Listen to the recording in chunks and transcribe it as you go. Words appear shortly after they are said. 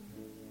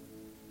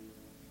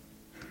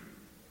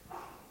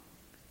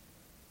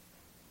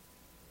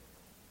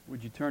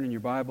Would you turn in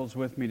your Bibles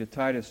with me to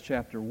Titus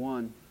chapter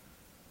 1?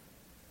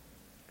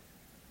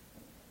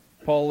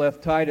 Paul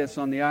left Titus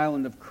on the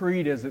island of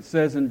Crete, as it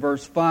says in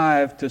verse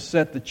 5, to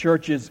set the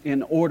churches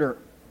in order.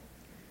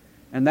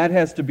 And that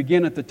has to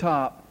begin at the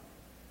top.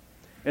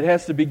 It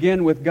has to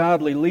begin with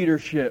godly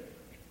leadership.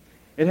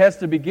 It has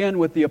to begin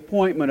with the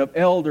appointment of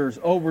elders,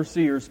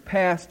 overseers,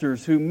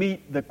 pastors who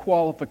meet the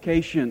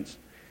qualifications.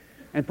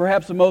 And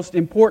perhaps the most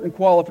important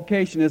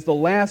qualification is the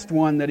last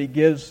one that he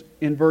gives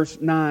in verse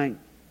 9.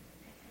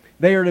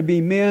 They are to be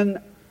men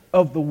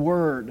of the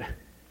Word,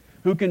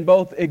 who can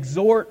both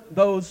exhort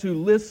those who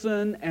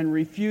listen and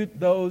refute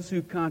those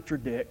who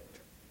contradict.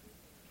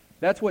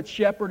 That's what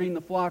shepherding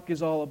the flock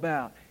is all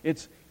about.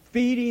 It's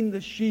feeding the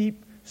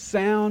sheep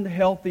sound,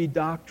 healthy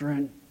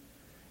doctrine,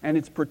 and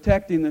it's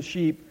protecting the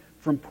sheep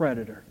from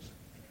predators.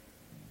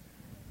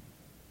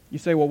 You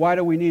say, well, why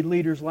do we need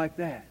leaders like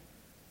that?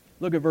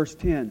 Look at verse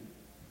 10.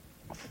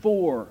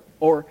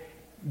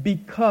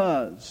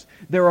 Because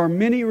there are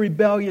many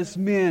rebellious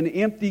men,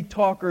 empty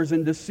talkers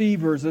and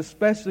deceivers,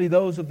 especially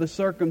those of the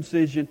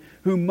circumcision,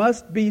 who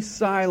must be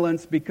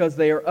silenced because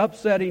they are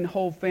upsetting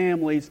whole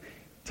families,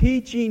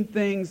 teaching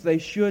things they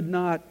should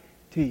not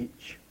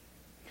teach.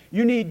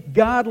 You need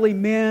godly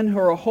men who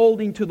are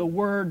holding to the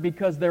Word,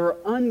 because there are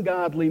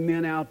ungodly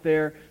men out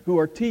there who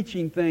are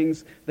teaching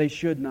things they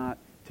should not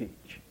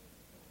teach.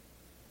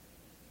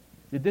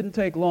 It didn't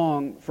take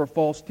long for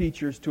false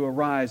teachers to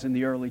arise in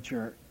the early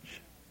church.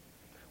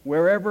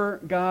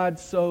 Wherever God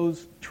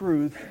sows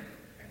truth,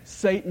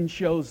 Satan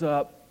shows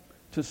up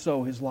to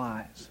sow his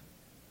lies.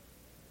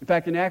 In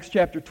fact, in Acts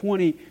chapter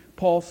 20,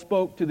 Paul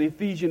spoke to the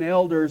Ephesian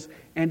elders,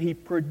 and he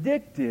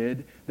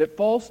predicted that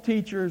false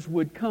teachers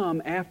would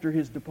come after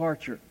his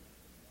departure.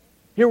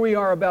 Here we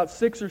are about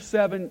 6 or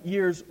 7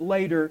 years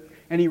later,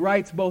 and he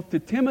writes both to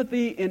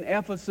Timothy in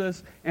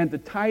Ephesus and to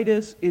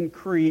Titus in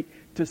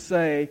Crete to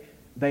say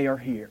they are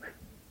here.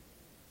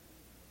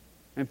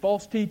 And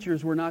false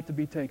teachers were not to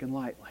be taken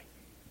lightly.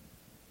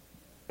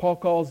 Paul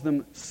calls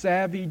them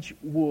savage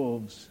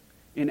wolves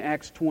in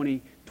Acts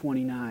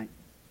 20:29.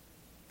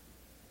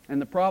 And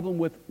the problem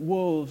with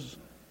wolves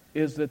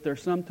is that they're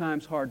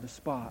sometimes hard to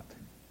spot.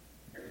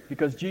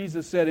 Because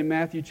Jesus said in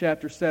Matthew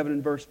chapter 7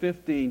 and verse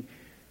 15,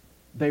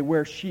 they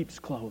wear sheep's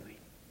clothing.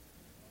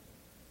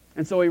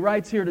 And so he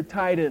writes here to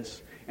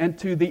Titus and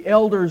to the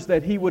elders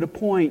that he would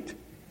appoint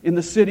in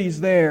the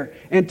cities there,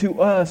 and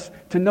to us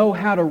to know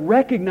how to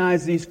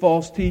recognize these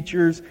false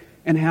teachers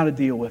and how to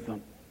deal with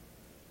them.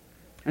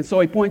 And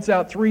so he points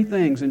out 3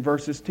 things in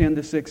verses 10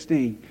 to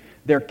 16.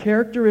 Their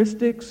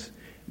characteristics,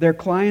 their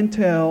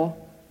clientele,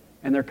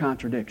 and their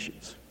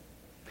contradictions.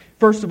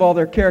 First of all,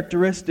 their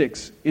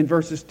characteristics in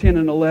verses 10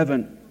 and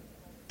 11.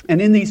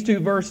 And in these 2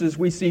 verses,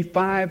 we see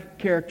 5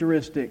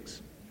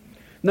 characteristics.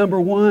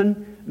 Number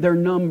 1, their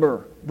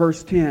number,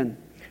 verse 10.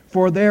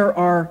 For there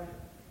are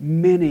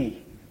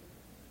many.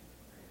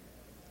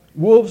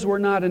 Wolves were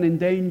not an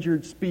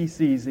endangered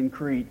species in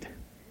Crete.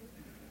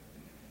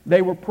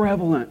 They were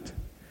prevalent.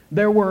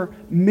 There were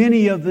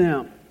many of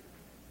them.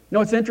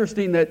 Now, it's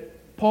interesting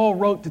that Paul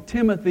wrote to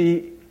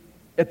Timothy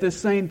at this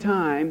same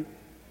time,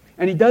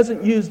 and he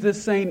doesn't use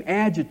this same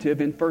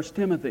adjective in 1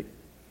 Timothy.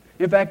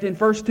 In fact, in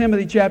 1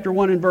 Timothy chapter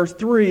 1 and verse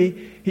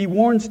 3, he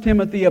warns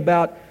Timothy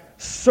about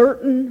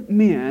certain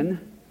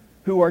men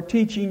who are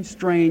teaching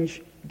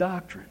strange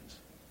doctrines.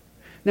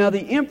 Now,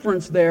 the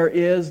inference there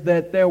is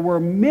that there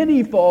were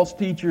many false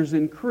teachers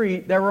in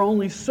Crete. There were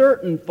only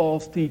certain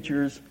false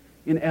teachers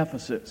in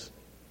Ephesus.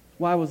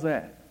 Why was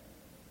that?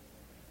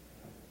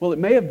 Well, it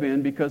may have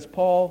been because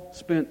Paul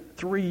spent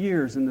 3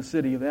 years in the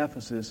city of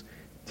Ephesus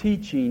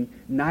teaching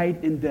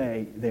night and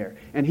day there.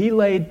 And he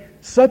laid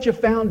such a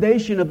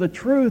foundation of the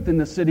truth in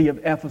the city of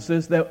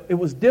Ephesus that it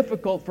was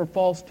difficult for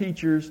false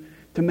teachers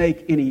to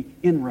make any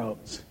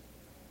inroads.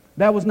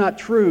 That was not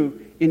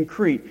true in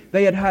Crete.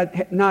 They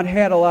had not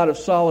had a lot of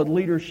solid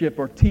leadership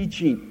or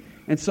teaching,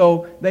 and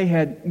so they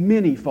had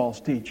many false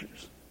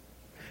teachers.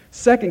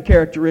 Second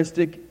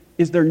characteristic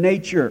is their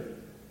nature.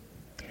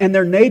 And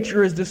their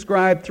nature is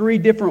described 3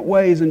 different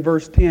ways in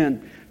verse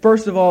 10.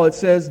 First of all, it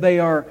says they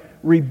are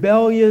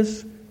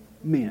rebellious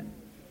men.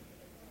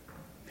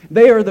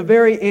 They are the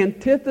very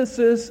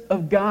antithesis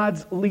of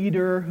God's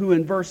leader, who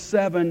in verse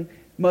 7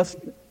 must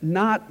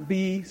not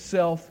be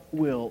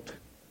self-willed.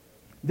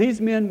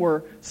 These men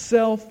were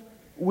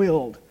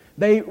self-willed.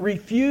 They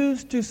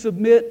refused to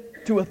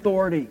submit to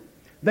authority.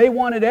 They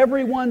wanted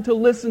everyone to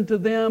listen to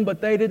them,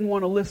 but they didn't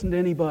want to listen to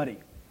anybody.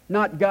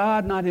 Not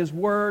God, not His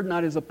Word,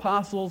 not His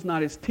apostles,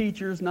 not His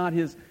teachers, not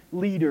His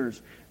leaders.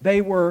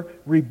 They were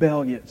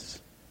rebellious.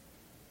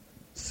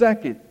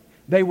 Second,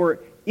 they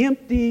were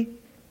empty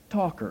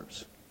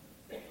talkers.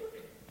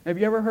 Have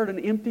you ever heard an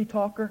empty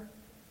talker?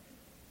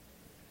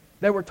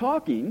 They were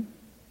talking,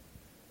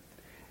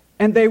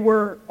 and they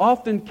were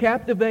often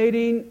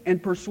captivating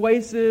and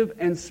persuasive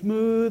and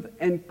smooth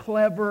and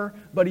clever,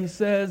 but he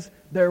says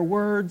their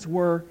words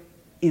were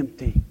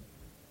empty.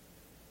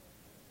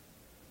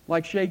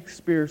 Like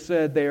Shakespeare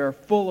said, they are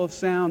full of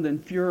sound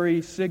and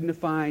fury,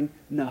 signifying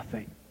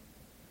nothing.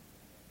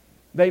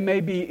 They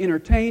may be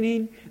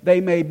entertaining.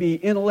 They may be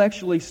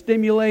intellectually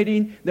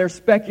stimulating. Their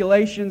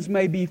speculations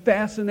may be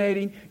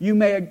fascinating. You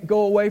may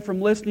go away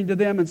from listening to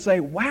them and say,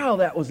 wow,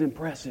 that was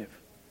impressive.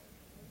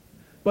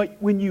 But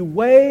when you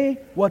weigh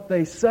what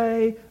they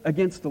say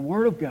against the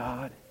Word of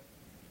God,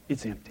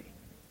 it's empty.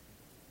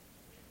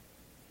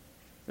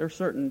 There are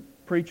certain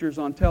preachers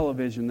on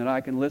television that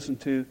I can listen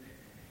to,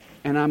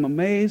 and I'm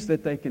amazed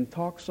that they can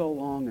talk so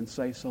long and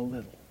say so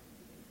little.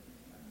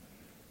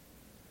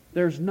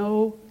 There's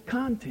no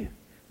content.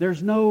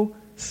 There's no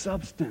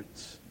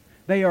substance.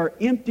 They are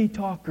empty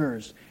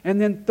talkers. And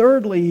then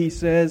thirdly, he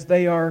says,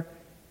 they are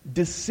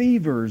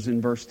deceivers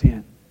in verse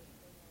 10.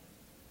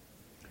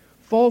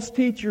 False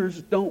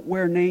teachers don't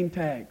wear name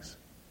tags.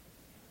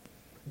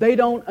 They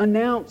don't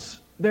announce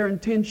their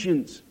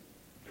intentions.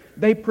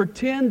 They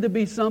pretend to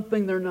be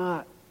something they're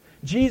not.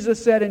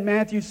 Jesus said in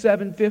Matthew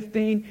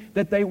 7:15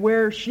 that they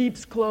wear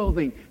sheep's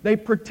clothing. They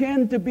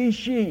pretend to be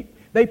sheep.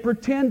 They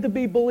pretend to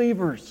be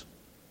believers.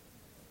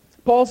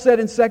 Paul said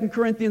in 2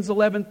 Corinthians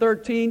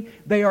 11:13,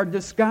 they are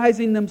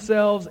disguising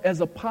themselves as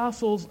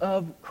apostles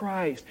of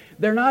Christ.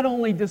 They're not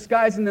only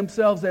disguising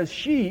themselves as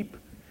sheep,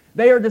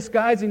 they are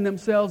disguising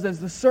themselves as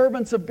the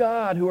servants of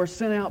God who are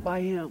sent out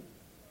by Him.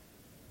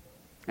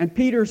 And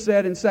Peter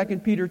said in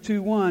 2 Peter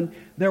 2:1,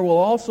 there will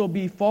also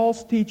be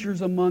false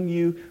teachers among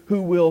you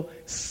who will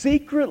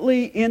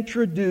secretly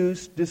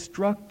introduce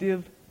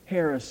destructive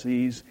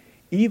heresies,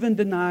 even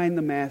denying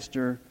the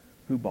master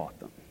who bought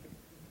them.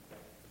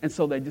 And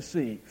so they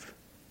deceive.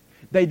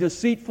 They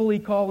deceitfully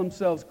call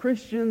themselves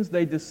Christians,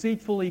 they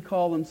deceitfully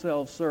call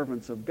themselves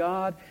servants of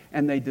God,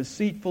 and they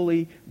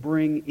deceitfully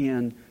bring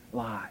in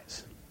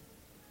lies.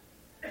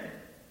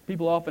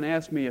 People often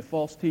ask me if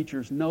false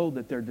teachers know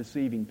that they're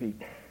deceiving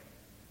people.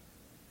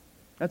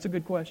 That's a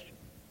good question.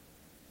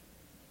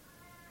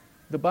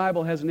 The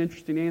Bible has an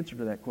interesting answer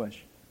to that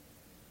question.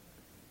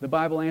 The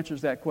Bible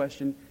answers that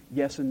question,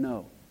 yes and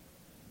no.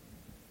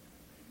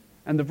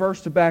 And the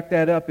verse to back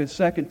that up is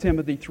 2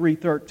 Timothy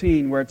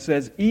 3:13, where it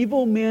says,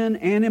 evil men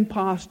and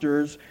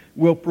impostors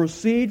will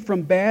proceed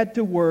from bad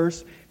to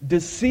worse,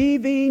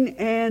 deceiving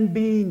and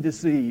being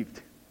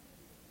deceived.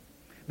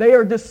 They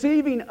are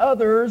deceiving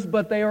others,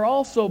 but they are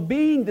also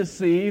being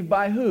deceived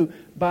by who?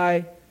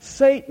 By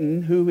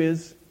Satan, who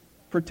is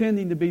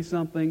pretending to be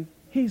something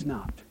he's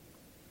not.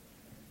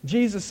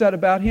 Jesus said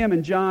about him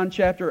in John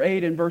chapter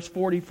 8 and verse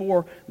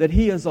 44 that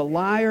he is a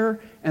liar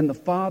and the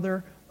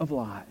father of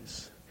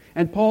lies.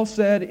 And Paul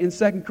said in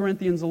 2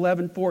 Corinthians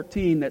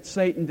 11:14 that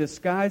Satan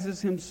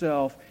disguises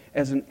himself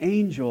as an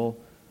angel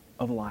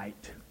of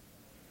light.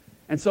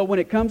 And so when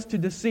it comes to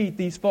deceit,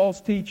 these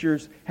false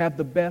teachers have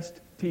the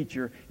best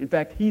teacher. In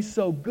fact, he's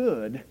so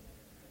good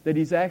that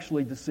he's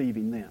actually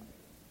deceiving them.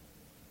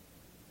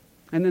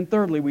 And then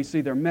thirdly, we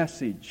see their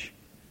message.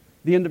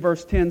 The end of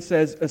verse 10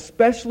 says,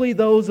 especially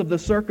those of the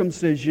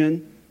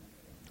circumcision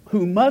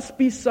who must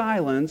be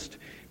silenced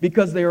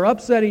because they are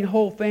upsetting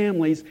whole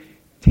families,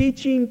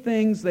 teaching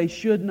things they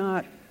should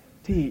not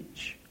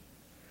teach.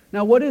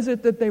 Now, what is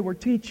it that they were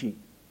teaching?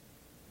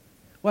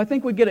 Well, I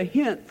think we get a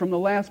hint from the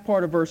last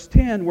part of verse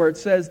 10 where it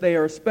says they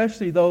are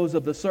especially those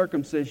of the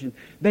circumcision.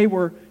 They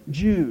were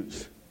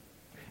Jews.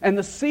 And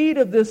the seed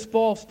of this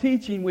false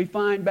teaching we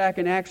find back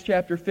in Acts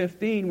chapter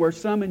 15, where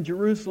some in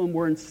Jerusalem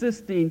were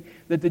insisting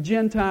that the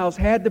Gentiles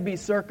had to be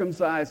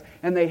circumcised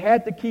and they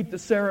had to keep the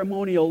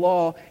ceremonial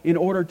law in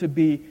order to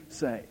be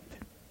saved.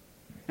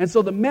 And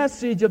so the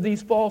message of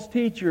these false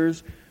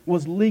teachers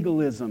was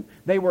legalism.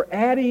 They were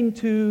adding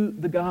to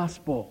the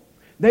gospel.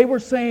 They were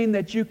saying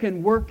that you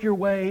can work your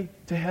way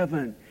to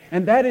heaven.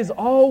 And that is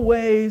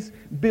always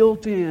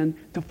built in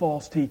to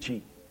false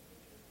teaching.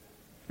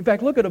 In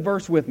fact, look at a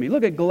verse with me.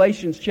 Look at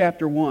Galatians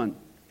chapter 1.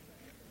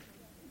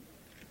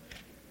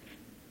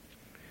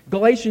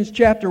 Galatians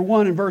chapter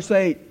 1 and verse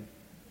 8.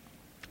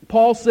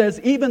 Paul says,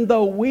 even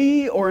though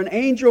we or an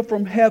angel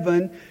from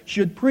heaven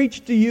should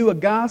preach to you a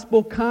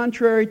gospel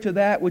contrary to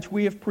that which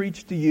we have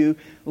preached to you,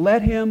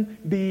 let him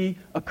be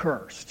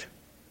accursed.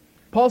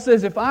 Paul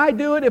says, if I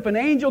do it, if an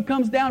angel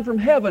comes down from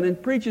heaven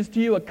and preaches to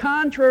you a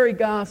contrary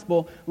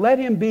gospel, let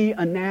him be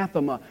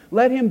anathema.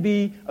 Let him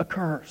be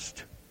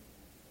accursed.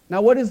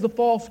 Now, what is the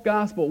false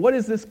gospel? What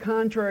is this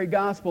contrary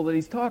gospel that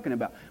he's talking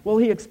about? Well,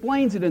 he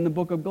explains it in the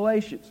book of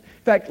Galatians.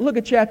 In fact, look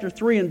at chapter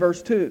 3 and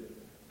verse 2.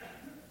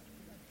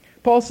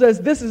 Paul says,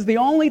 this is the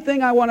only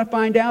thing I want to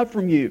find out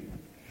from you.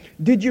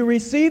 Did you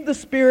receive the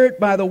Spirit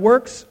by the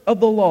works of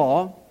the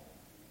law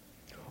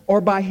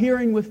or by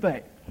hearing with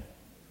faith?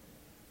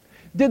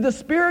 Did the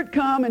Spirit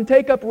come and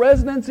take up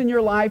residence in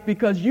your life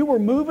because you were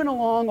moving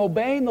along,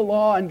 obeying the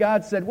law, and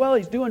God said, well,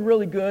 he's doing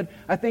really good.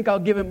 I think I'll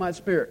give him my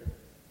Spirit.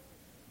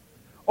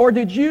 Or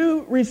did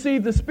you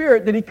receive the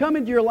Spirit? Did he come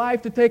into your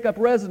life to take up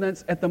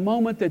residence at the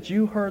moment that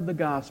you heard the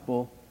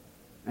gospel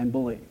and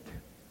believed?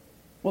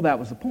 Well, that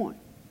was the point.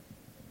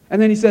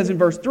 And then he says in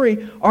verse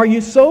 3, are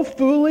you so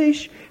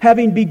foolish,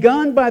 having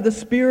begun by the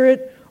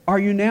Spirit, are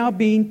you now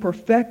being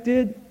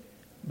perfected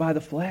by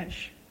the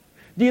flesh?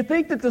 Do you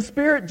think that the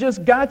Spirit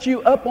just got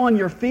you up on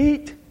your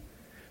feet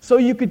so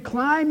you could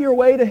climb your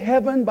way to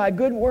heaven by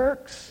good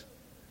works?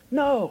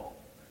 No,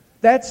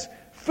 that's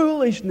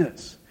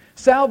foolishness.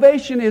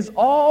 Salvation is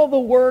all the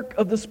work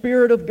of the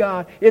Spirit of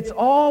God. It's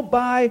all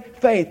by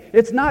faith.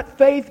 It's not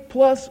faith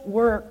plus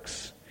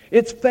works.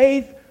 It's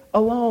faith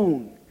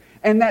alone.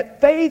 And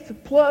that faith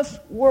plus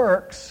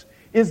works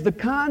is the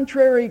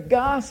contrary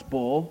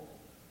gospel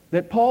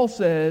that Paul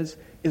says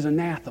is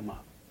anathema.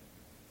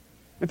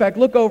 In fact,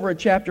 look over at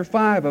chapter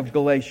 5 of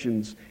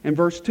Galatians and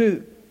verse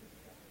 2.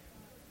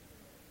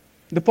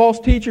 The false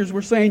teachers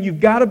were saying, you've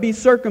got to be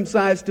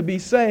circumcised to be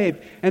saved.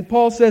 And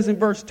Paul says in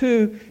verse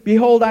 2,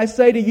 behold, I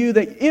say to you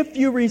that if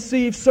you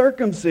receive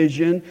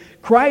circumcision,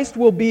 Christ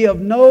will be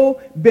of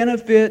no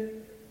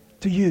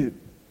benefit to you.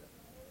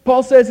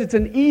 Paul says it's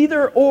an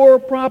either-or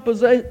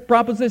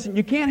proposition.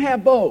 You can't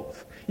have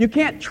both. You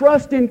can't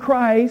trust in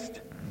Christ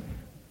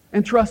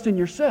and trust in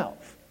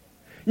yourself.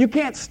 You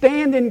can't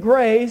stand in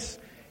grace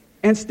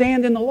and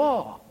stand in the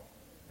law.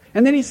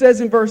 And then he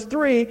says in verse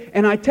 3,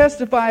 and I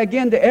testify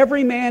again to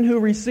every man who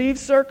receives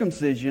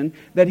circumcision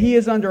that he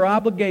is under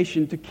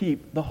obligation to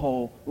keep the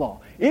whole law.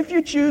 If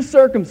you choose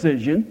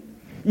circumcision,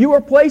 you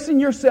are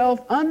placing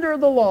yourself under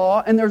the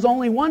law, and there's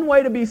only one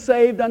way to be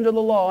saved under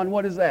the law, and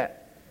what is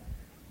that?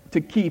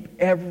 To keep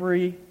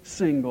every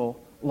single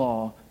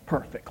law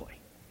perfectly.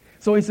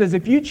 So he says,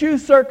 if you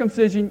choose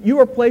circumcision, you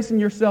are placing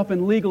yourself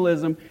in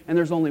legalism, and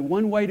there's only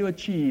one way to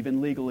achieve in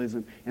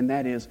legalism, and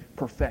that is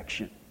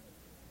perfection.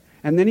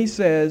 And then he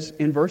says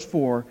in verse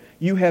 4,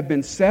 you have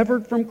been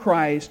severed from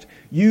Christ,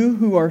 you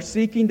who are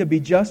seeking to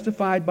be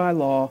justified by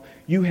law,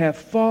 you have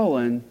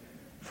fallen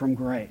from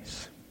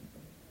grace.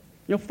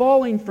 You know,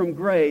 falling from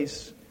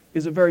grace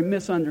is a very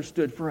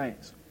misunderstood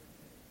phrase.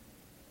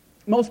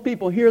 Most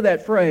people hear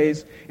that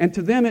phrase, and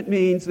to them it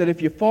means that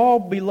if you fall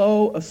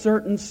below a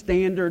certain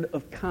standard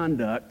of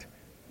conduct,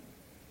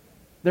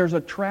 there's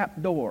a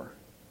trap door,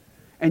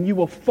 and you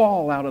will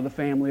fall out of the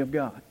family of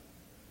God.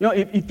 You know,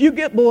 if you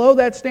get below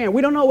that standard,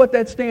 we don't know what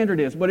that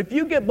standard is, but if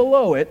you get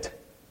below it,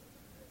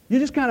 you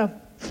just kind of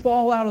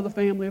fall out of the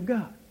family of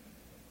God.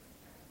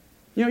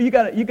 You know, you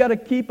got to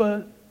keep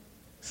a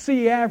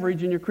C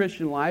average in your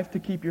Christian life to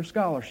keep your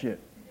scholarship.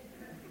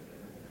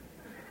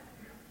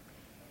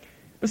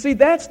 But see,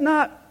 that's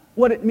not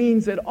what it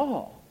means at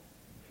all.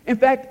 In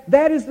fact,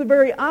 that is the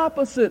very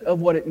opposite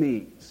of what it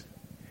means.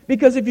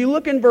 Because if you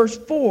look in verse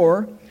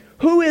 4,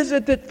 who is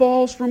it that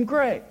falls from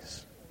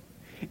grace?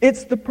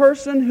 It's the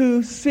person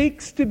who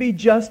seeks to be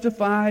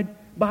justified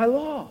by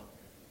law.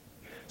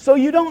 So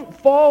you don't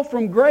fall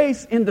from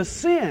grace into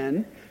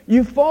sin,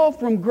 you fall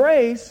from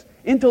grace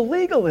into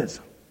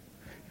legalism.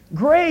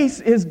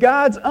 Grace is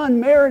God's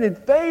unmerited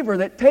favor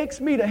that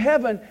takes me to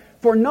heaven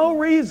for no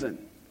reason.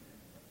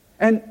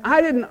 And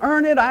I didn't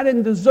earn it, I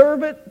didn't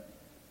deserve it.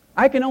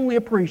 I can only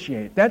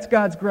appreciate it. That's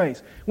God's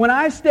grace. When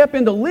I step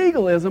into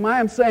legalism, I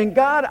am saying,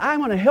 God, I'm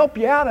going to help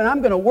you out and I'm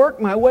going to work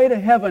my way to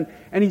heaven.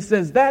 And he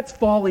says, that's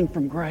falling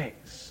from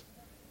grace.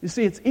 You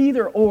see, it's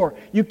either or.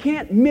 You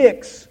can't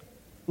mix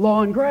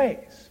law and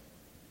grace.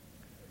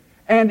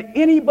 And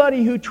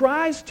anybody who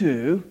tries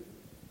to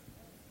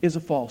is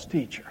a false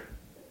teacher.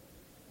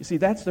 You see,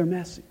 that's their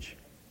message.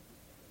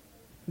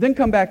 Then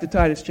come back to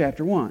Titus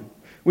chapter 1.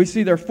 We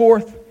see their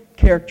fourth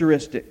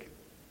characteristic.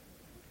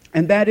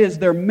 And that is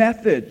their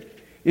method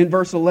in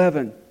verse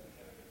 11.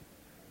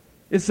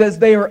 It says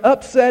they are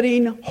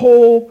upsetting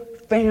whole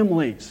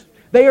families.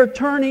 They are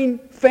turning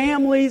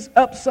families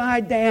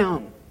upside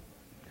down,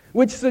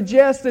 which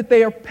suggests that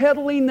they are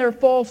peddling their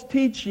false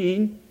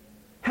teaching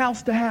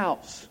house to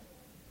house.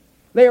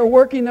 They are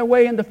working their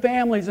way into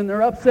families and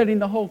they're upsetting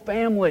the whole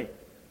family,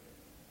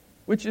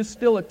 which is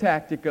still a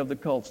tactic of the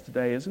cults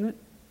today, isn't it?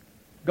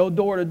 Go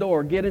door to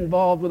door, get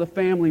involved with a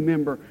family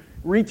member,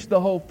 reach the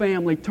whole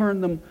family,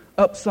 turn them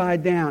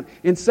upside down.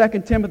 In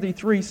 2 Timothy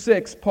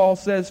 3:6, Paul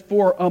says,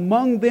 for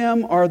among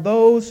them are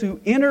those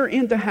who enter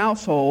into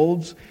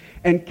households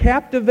and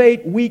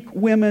captivate weak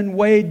women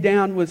weighed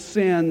down with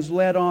sins,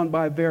 led on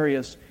by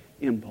various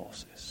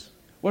impulses.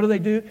 What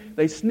do?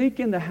 They sneak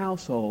into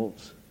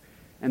households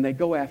and they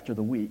go after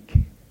the weak.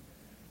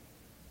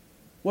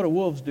 What do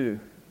wolves do?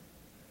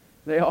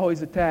 They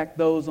always attack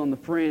those on the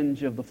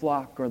fringe of the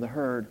flock or the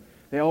herd.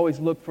 They always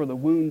look for the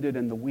wounded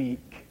and the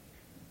weak.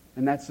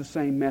 And that's the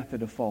same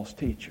method of false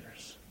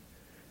teachers.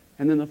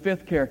 And then the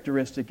fifth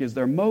characteristic is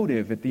their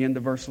motive at the end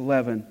of verse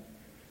 11.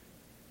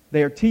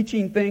 They are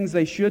teaching things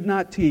they should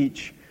not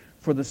teach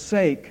for the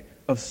sake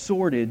of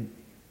sordid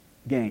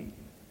gain.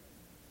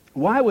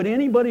 Why would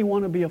anybody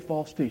want to be a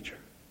false teacher?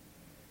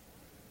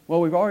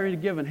 Well, we've already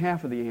given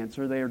half of the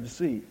answer. They are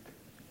deceived.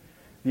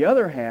 The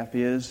other half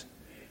is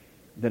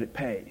that it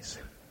pays.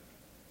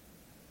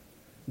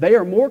 They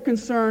are more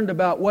concerned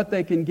about what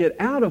they can get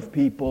out of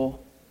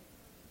people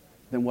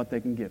than what they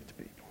can give to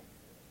people.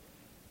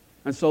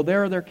 And so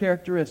there are their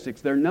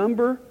characteristics. Their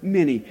number,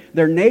 many.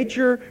 Their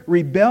nature,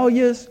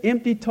 rebellious,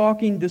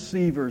 empty-talking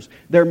deceivers.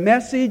 Their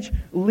message,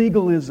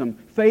 legalism,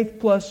 faith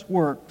plus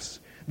works.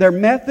 Their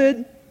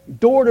method,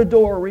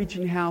 door-to-door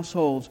reaching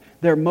households.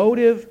 Their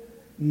motive,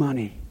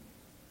 money.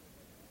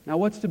 Now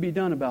what's to be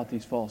done about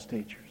these false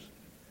teachers?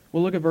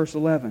 Well, look at verse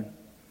 11.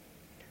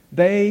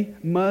 They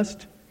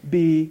must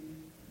be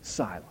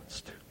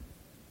silenced.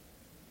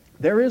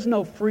 There is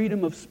no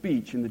freedom of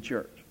speech in the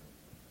church.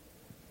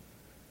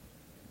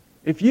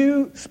 If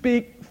you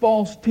speak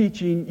false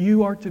teaching,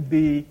 you are to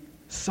be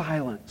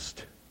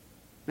silenced.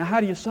 Now,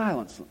 how do you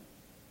silence them?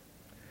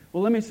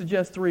 Well, let me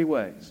suggest 3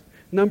 ways.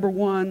 Number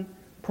 1,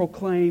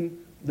 proclaim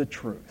the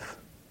truth.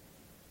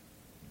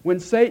 When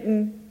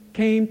Satan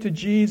came to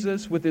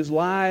Jesus with his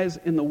lies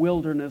in the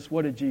wilderness,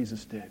 what did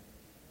Jesus do?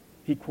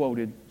 He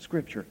quoted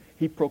Scripture.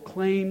 He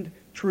proclaimed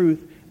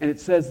truth, and it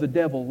says the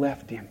devil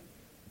left him.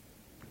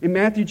 In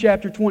Matthew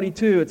chapter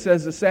 22, it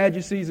says the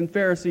Sadducees and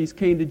Pharisees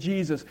came to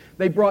Jesus.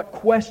 They brought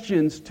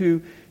questions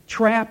to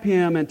trap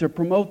him and to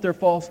promote their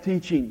false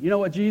teaching. You know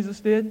what Jesus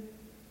did?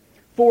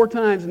 4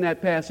 times in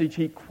that passage,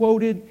 he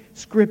quoted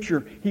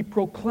Scripture. He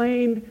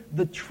proclaimed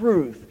the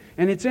truth.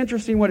 And it's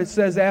interesting what it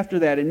says after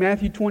that. In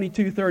Matthew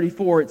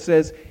 22:34, it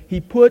says, he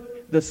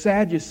put the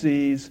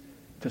Sadducees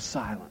to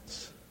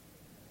silence.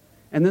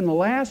 And then the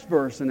last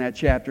verse in that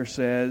chapter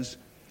says,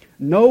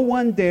 no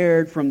one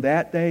dared from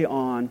that day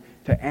on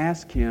to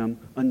ask him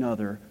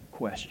another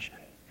question.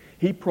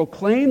 He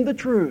proclaimed the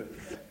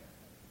truth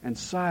and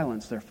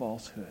silenced their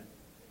falsehood.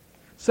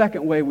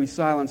 Second way we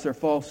silence their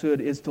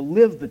falsehood is to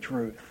live the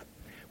truth.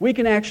 We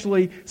can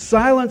actually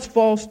silence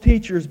false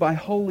teachers by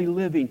holy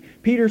living.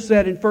 Peter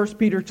said in 1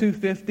 Peter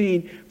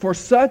 2:15, for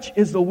such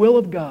is the will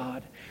of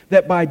God,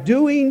 that by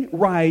doing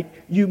right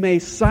you may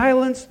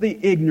silence the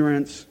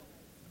ignorance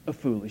of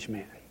foolish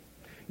men.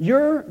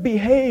 Your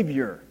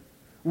behavior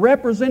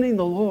representing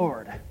the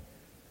Lord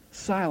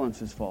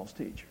silences false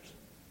teachers.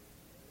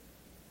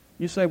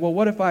 You say, well,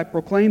 what if I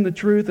proclaim the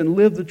truth and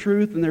live the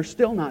truth and they're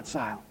still not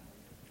silent?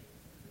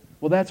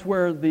 Well, that's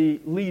where the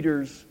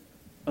leaders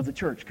of the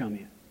church come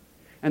in.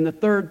 And the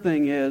third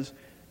thing is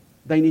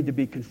they need to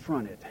be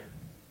confronted.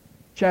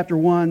 Chapter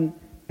 1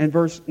 and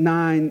verse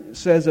 9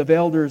 says of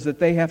elders that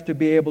they have to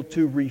be able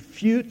to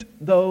refute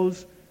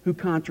those who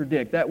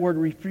contradict. That word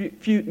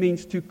refute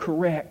means to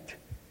correct.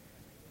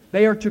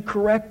 They are to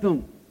correct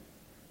them.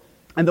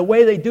 And the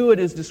way they do it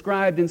is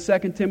described in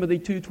 2 Timothy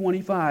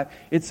 2:25.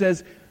 It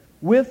says,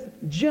 with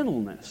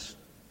gentleness,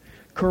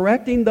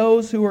 correcting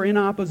those who are in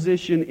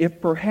opposition, if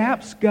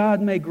perhaps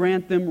God may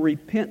grant them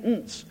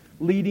repentance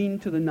leading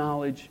to the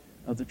knowledge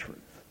of the truth.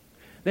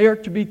 They are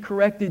to be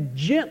corrected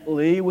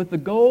gently with the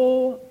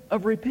goal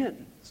of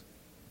repentance.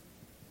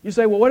 You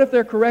say, well, what if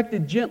they're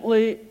corrected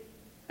gently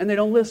and they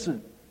don't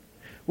listen?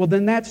 Well,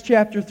 then that's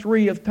chapter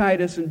 3 of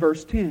Titus in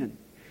verse 10.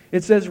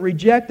 It says,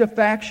 reject a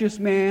factious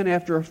man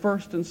after a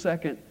first and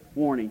second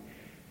warning.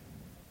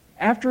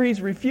 After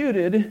he's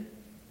refuted,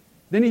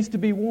 then he's to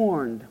be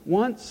warned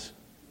once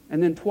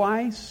and then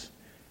twice.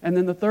 And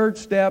then the third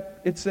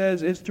step, it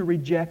says, is to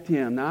reject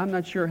him. Now, I'm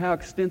not sure how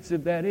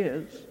extensive that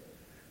is,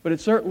 but it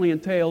certainly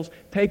entails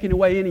taking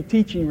away any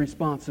teaching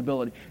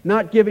responsibility,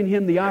 not giving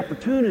him the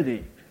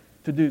opportunity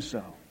to do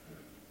so.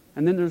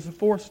 And then there's a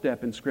 4th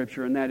step in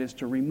Scripture, and that is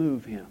to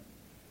remove him.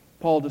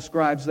 Paul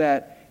describes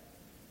that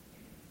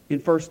in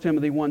 1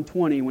 Timothy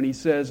 1:20 when he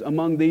says,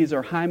 among these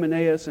are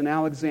Hymenaeus and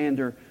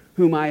Alexander,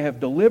 whom I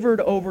have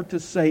delivered over to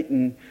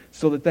Satan,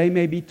 so that they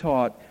may be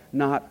taught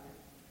not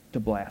to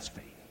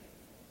blaspheme.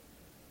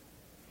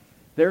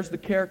 There's the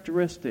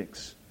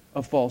characteristics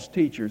of false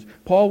teachers.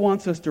 Paul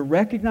wants us to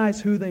recognize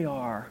who they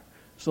are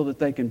so that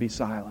they can be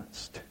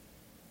silenced.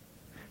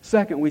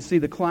 Second, we see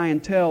the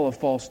clientele of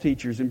false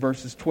teachers in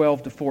verses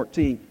 12 to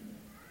 14.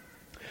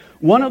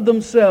 One of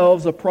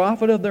themselves, a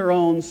prophet of their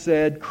own,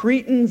 said,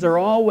 Cretans are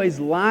always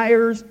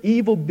liars,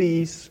 evil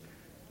beasts,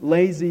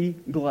 lazy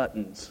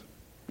gluttons.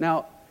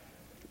 Now,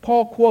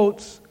 Paul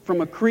quotes from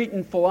a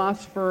Cretan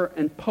philosopher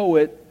and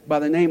poet by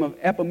the name of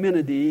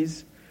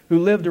Epimenides, who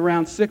lived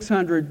around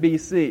 600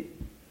 BC.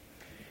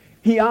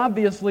 He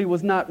obviously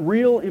was not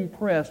real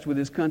impressed with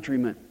his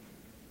countrymen.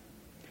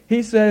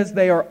 He says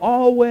they are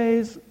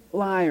always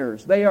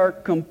liars. They are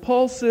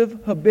compulsive,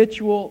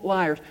 habitual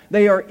liars.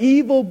 They are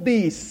evil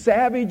beasts,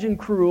 savage and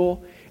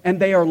cruel, and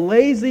they are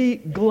lazy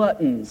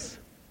gluttons,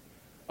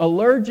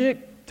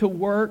 allergic to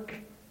work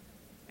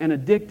and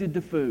addicted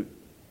to food.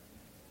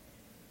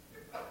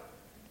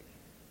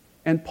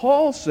 And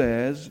Paul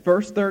says,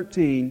 verse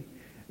 13,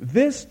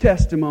 this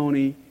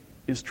testimony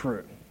is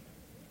true.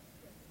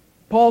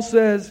 Paul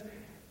says,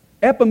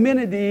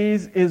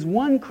 Epimenides is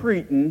one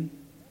Cretan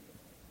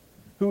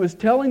who is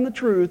telling the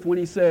truth when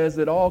he says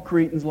that all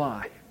Cretans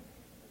lie.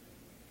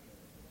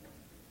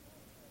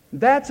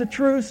 That's a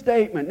true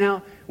statement.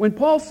 Now, when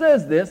Paul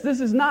says this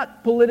is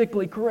not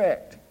politically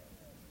correct,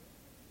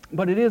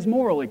 but it is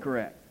morally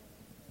correct.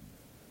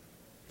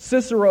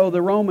 Cicero,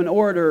 the Roman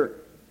orator,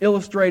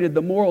 illustrated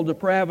the moral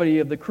depravity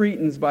of the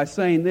Cretans by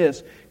saying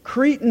this,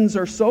 Cretans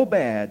are so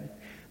bad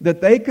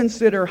that they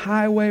consider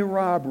highway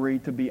robbery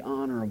to be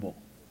honorable.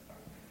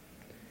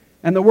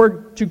 And the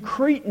word to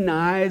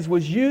Cretanize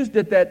was used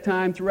at that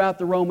time throughout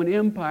the Roman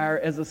Empire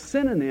as a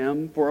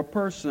synonym for a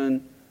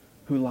person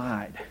who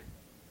lied.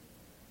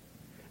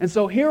 And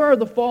so here are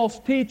the false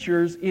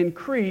teachers in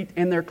Crete,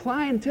 and their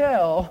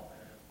clientele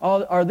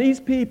are these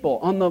people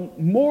on the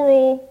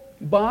moral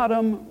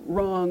bottom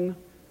rung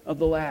of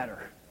the ladder.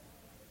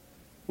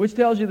 which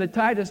tells you that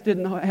Titus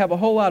didn't have a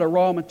whole lot of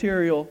raw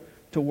material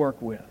to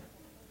work with.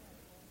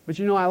 But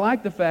I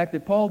like the fact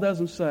that Paul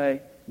doesn't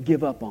say,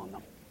 give up on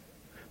them.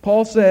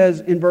 Paul says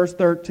in verse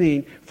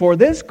 13, for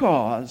this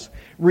cause,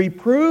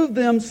 reprove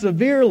them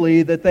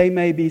severely that they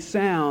may be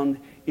sound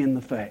in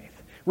the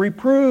faith.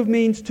 Reprove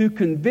means to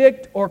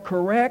convict or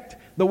correct.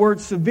 The word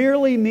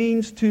severely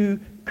means to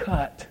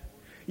cut.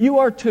 You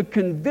are to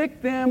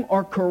convict them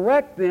or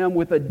correct them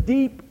with a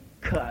deep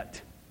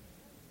cut.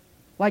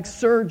 Like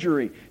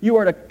surgery. You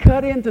are to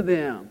cut into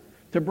them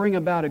to bring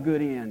about a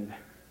good end.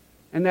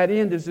 And that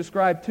end is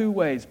described two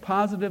ways,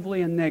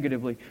 positively and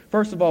negatively.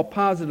 First of all,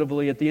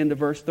 positively at the end of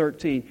verse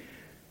 13.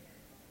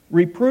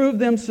 Reprove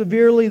them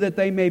severely that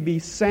they may be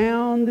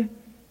sound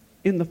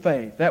in the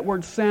faith. That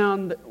word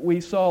sound we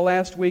saw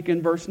last week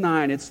in verse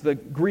 9. It's the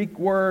Greek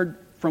word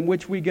from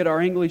which we get our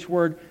English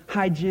word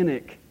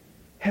hygienic,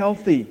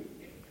 healthy.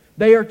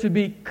 They are to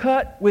be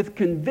cut with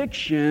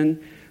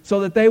conviction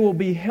so that they will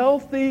be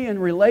healthy in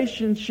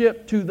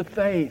relationship to the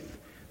faith,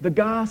 the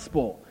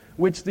gospel,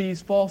 which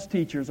these false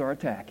teachers are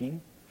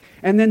attacking.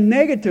 And then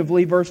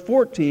negatively, verse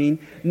 14,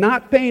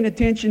 not paying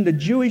attention to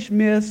Jewish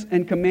myths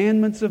and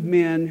commandments of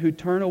men who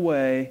turn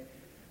away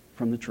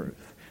from the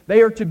truth.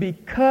 They are to be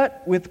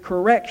cut with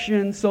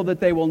correction so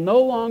that they will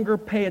no longer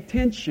pay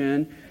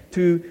attention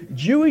to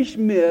Jewish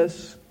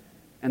myths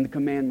and the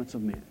commandments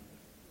of men.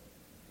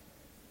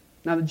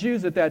 Now, the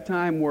Jews at that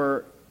time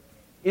were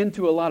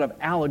into a lot of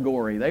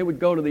allegory. They would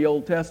go to the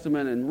Old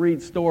Testament and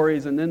read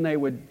stories, and then they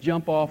would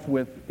jump off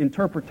with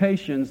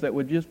interpretations that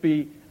would just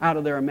be out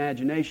of their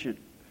imagination.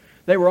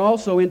 They were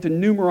also into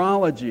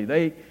numerology.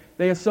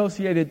 They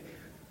associated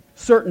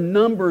certain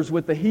numbers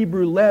with the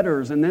Hebrew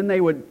letters, and then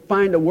they would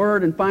find a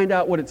word and find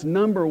out what its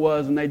number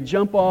was, and they'd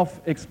jump off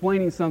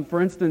explaining some.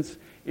 For instance,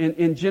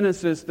 in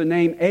Genesis, the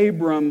name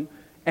Abram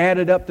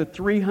added up to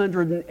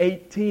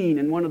 318,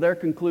 and one of their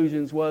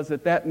conclusions was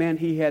that meant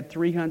he had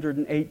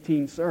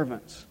 318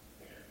 servants.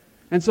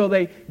 And so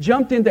they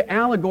jumped into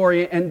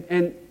allegory,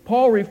 and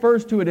Paul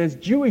refers to it as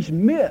Jewish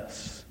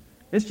myths.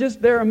 It's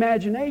just their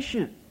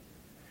imagination.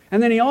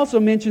 And then he also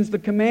mentions the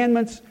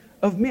commandments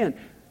of men.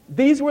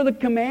 These were the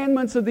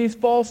commandments of these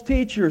false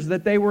teachers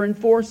that they were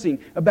enforcing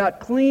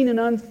about clean and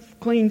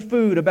unclean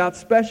food, about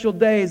special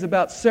days,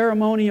 about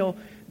ceremonial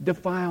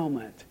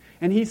defilement.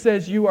 And he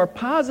says you are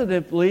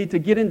positively to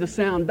get into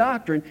sound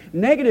doctrine.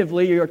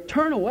 Negatively, you are to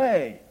turn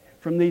away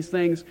from these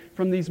things,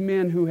 from these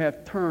men who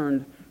have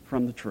turned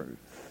from the truth.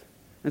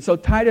 And so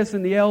Titus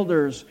and the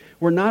elders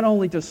were not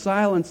only to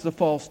silence the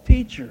false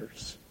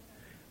teachers,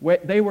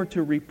 they were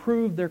to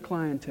reprove their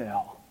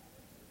clientele.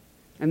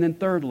 And then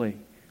thirdly,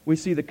 we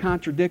see the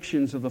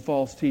contradictions of the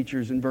false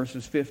teachers in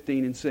verses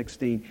 15 and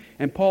 16.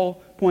 And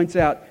Paul points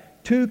out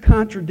two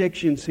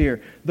contradictions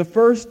here. The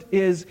first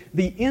is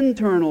the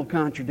internal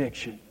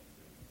contradiction.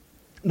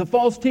 The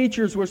false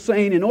teachers were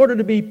saying in order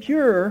to be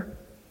pure,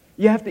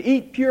 you have to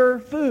eat pure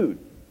food,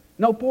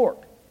 no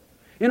pork.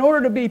 In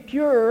order to be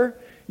pure,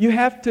 you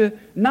have to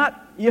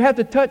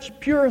touch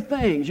pure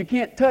things. You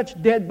can't touch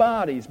dead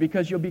bodies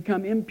because you'll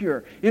become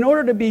impure. In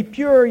order to be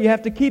pure, you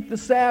have to keep the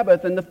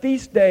Sabbath and the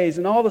feast days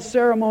and all the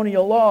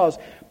ceremonial laws.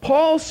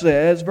 Paul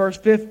says, verse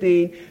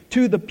 15,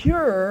 to the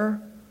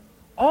pure,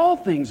 all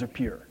things are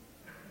pure.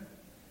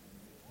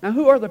 Now,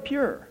 who are the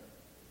pure?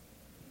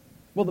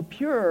 Well, the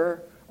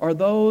pure are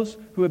those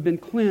who have been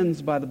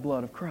cleansed by the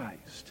blood of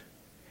Christ.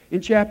 In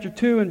chapter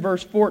 2 and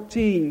verse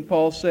 14,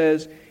 Paul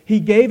says,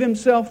 He gave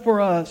Himself for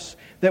us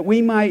that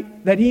He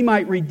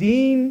might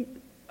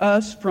redeem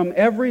us from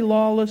every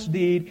lawless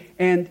deed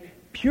and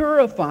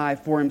purify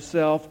for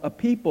Himself a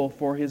people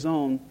for His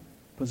own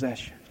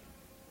possession.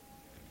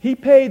 He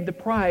paid the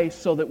price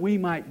so that we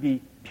might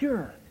be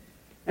pure.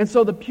 And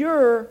so the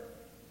pure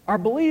are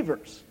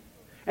believers.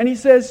 And he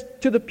says,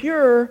 to the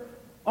pure,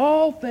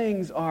 all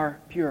things are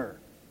pure.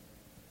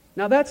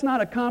 Now that's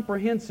not a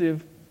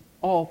comprehensive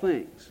all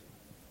things.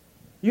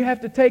 You have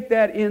to take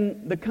that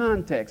in the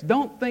context.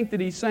 Don't think that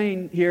he's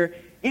saying here,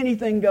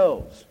 anything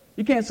goes.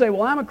 You can't say,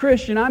 well, I'm a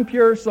Christian, I'm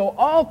pure, so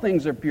all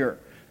things are pure.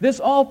 This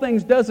all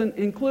things doesn't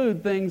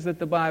include things that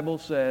the Bible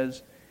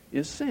says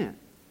is sin.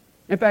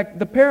 In fact,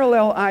 the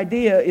parallel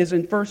idea is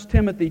in 1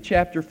 Timothy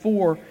chapter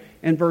 4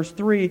 and verse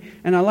 3,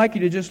 and I'd like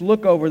you to just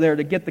look over there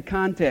to get the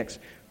context.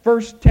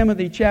 1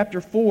 Timothy chapter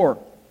 4.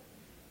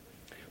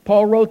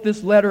 Paul wrote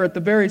this letter at the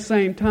very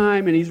same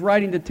time, and he's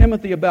writing to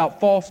Timothy about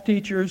false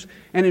teachers.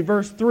 And in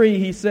verse 3,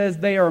 he says,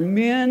 they are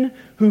men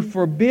who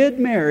forbid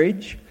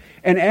marriage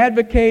and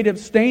advocate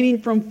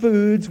abstaining from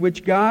foods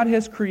which God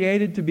has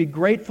created to be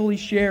gratefully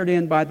shared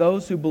in by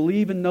those who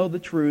believe and know the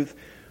truth.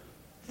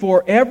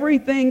 For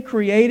everything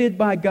created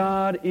by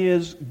God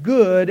is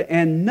good,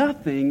 and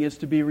nothing is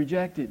to be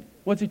rejected.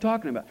 What's he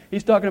talking about?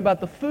 He's talking about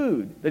the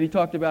food that he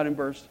talked about in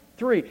verse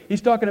 3.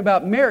 He's talking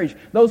about marriage,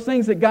 those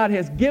things that God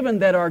has given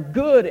that are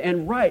good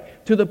and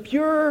right. To the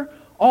pure,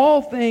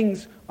 all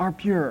things are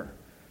pure.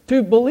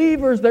 To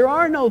believers, there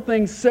are no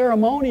things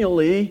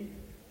ceremonially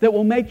that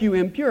will make you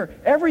impure.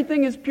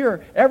 Everything is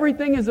pure.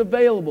 Everything is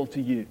available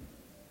to you.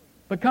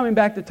 But coming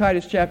back to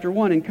Titus chapter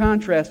 1, in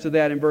contrast to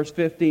that, in verse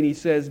 15, he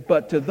says,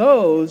 "But to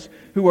those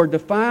who are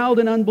defiled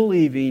and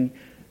unbelieving,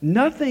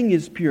 nothing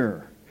is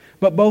pure,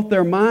 but both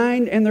their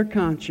mind and their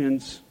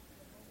conscience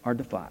are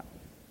defiled."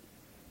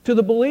 To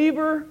the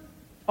believer,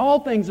 all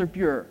things are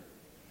pure.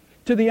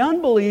 To the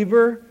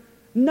unbeliever,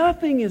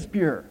 nothing is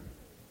pure.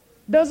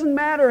 Doesn't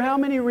matter how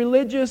many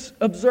religious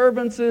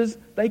observances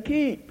they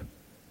keep.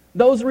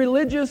 Those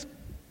religious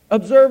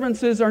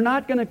observances are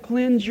not going to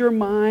cleanse your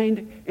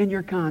mind and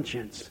your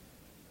conscience.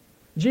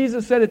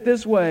 Jesus said it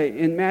this way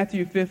in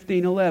Matthew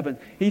 15:11.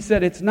 He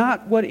said, "It's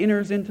not what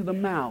enters into the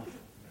mouth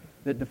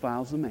that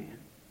defiles the man,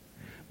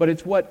 but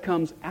it's what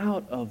comes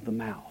out of the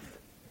mouth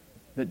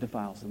that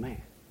defiles the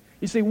man."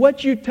 You see,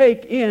 what you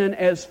take in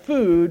as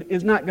food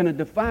is not going to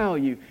defile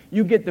you.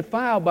 You get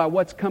defiled by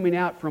what's coming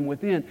out from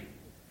within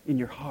in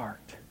your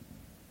heart.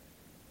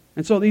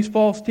 And so these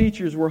false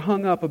teachers were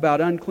hung up about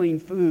unclean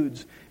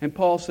foods, and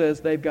Paul says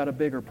they've got a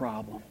bigger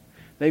problem.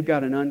 They've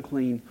got an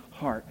unclean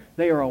heart.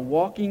 They are a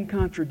walking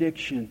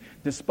contradiction.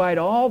 Despite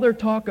all their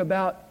talk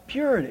about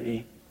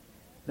purity,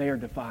 they are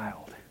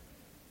defiled.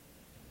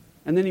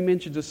 And then he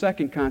mentions a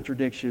second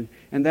contradiction,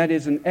 and that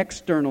is an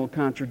external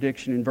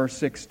contradiction in verse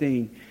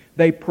 16.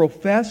 They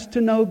profess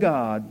to know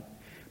God,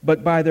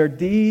 but by their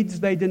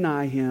deeds they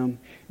deny Him,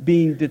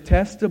 being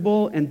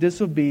detestable and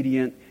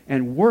disobedient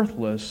and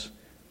worthless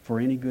for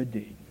any good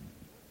deed.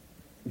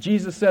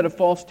 Jesus said of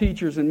false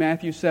teachers in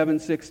Matthew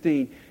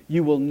 7:16,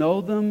 "You will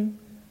know them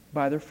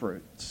by their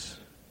fruits."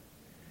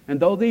 And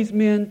though these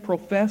men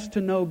profess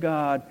to know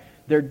God,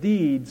 their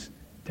deeds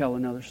tell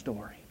another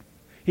story.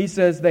 He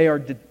says they are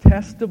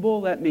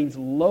detestable. That means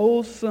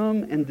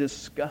loathsome and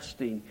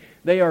disgusting.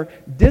 They are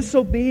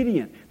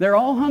disobedient. They're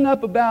all hung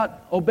up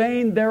about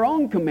obeying their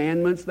own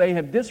commandments. They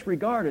have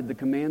disregarded the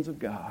commands of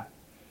God.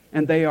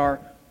 And they are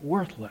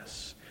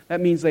worthless.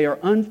 That means they are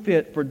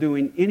unfit for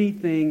doing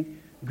anything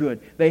good.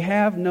 They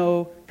have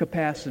no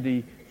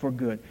capacity for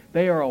good.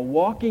 They are a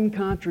walking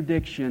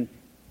contradiction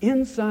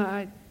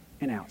inside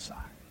and outside.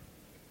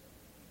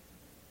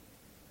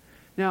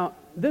 Now,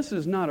 this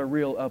is not a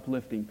real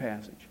uplifting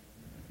passage.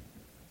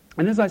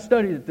 And as I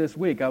studied it this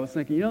week, I was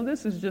thinking,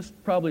 this is just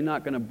probably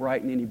not going to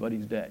brighten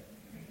anybody's day.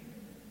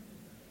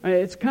 I mean,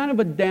 it's kind of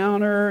a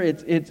downer.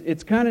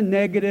 It's kind of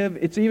negative.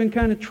 It's even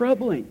kind of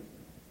troubling.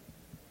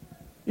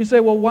 You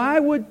say, well, why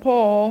would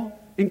Paul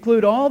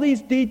include all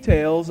these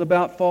details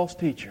about false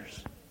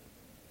teachers?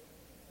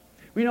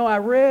 Well, I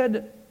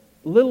read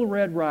Little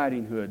Red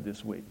Riding Hood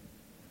this week.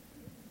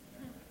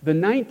 The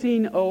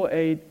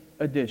 1908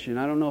 edition.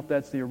 I don't know if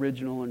that's the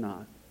original or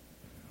not.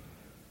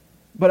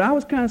 But I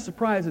was kind of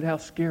surprised at how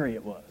scary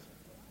it was.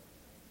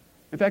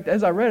 In fact,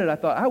 as I read it, I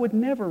thought, I would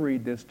never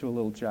read this to a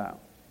little child.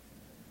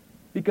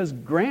 Because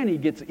Granny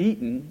gets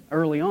eaten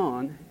early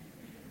on,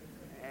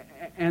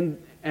 and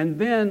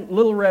then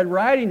Little Red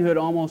Riding Hood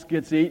almost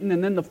gets eaten,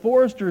 and then the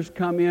foresters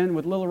come in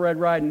with Little Red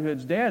Riding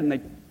Hood's dad, and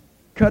they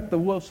cut the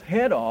wolf's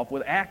head off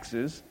with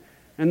axes,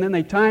 and then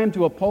they tie him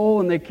to a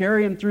pole, and they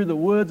carry him through the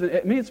woods.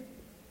 I mean, it's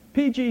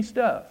PG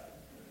stuff.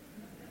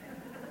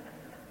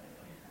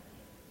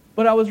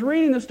 But I was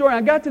reading the story,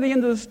 I got to the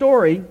end of the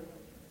story,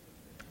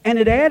 and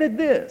it added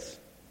this.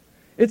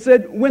 It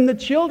said, when the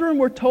children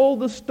were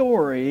told the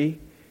story,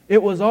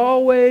 it was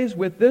always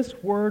with this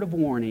word of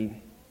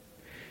warning.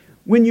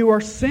 When you are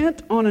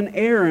sent on an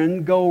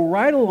errand, go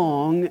right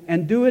along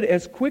and do it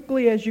as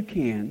quickly as you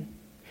can.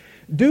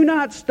 Do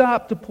not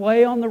stop to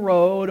play on the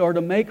road or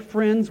to make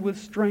friends with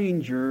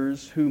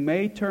strangers who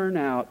may turn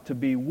out to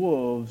be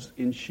wolves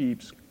in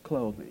sheep's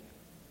clothing.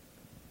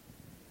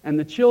 And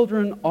the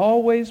children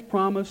always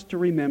promised to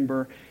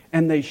remember,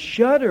 and they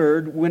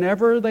shuddered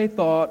whenever they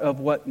thought of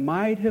what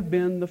might have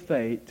been the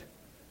fate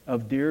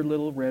of dear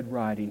Little Red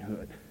Riding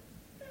Hood.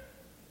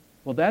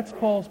 Well, that's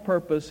Paul's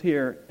purpose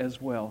here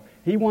as well.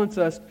 He wants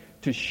us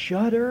to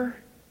shudder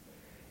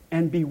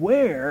and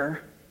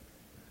beware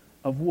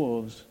of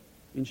wolves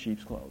in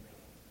sheep's clothing.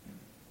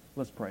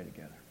 Let's pray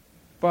together.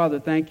 Father,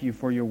 thank you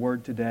for your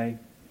word today.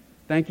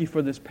 Thank you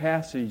for this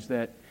passage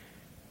that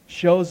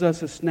shows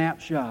us a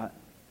snapshot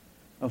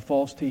of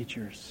false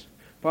teachers.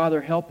 Father,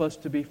 help us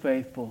to be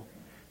faithful,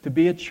 to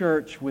be a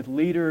church with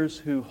leaders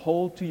who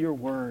hold to your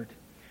word,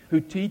 who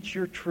teach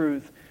your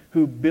truth,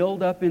 who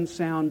build up in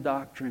sound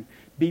doctrine.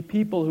 Be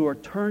people who are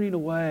turning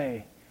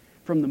away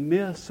from the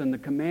myths and the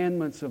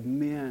commandments of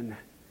men.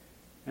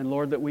 And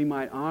Lord, that we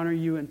might honor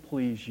you and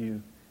please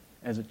you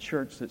as a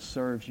church that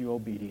serves you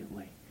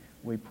obediently.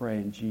 We pray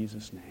in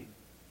Jesus' name.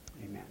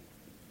 Amen.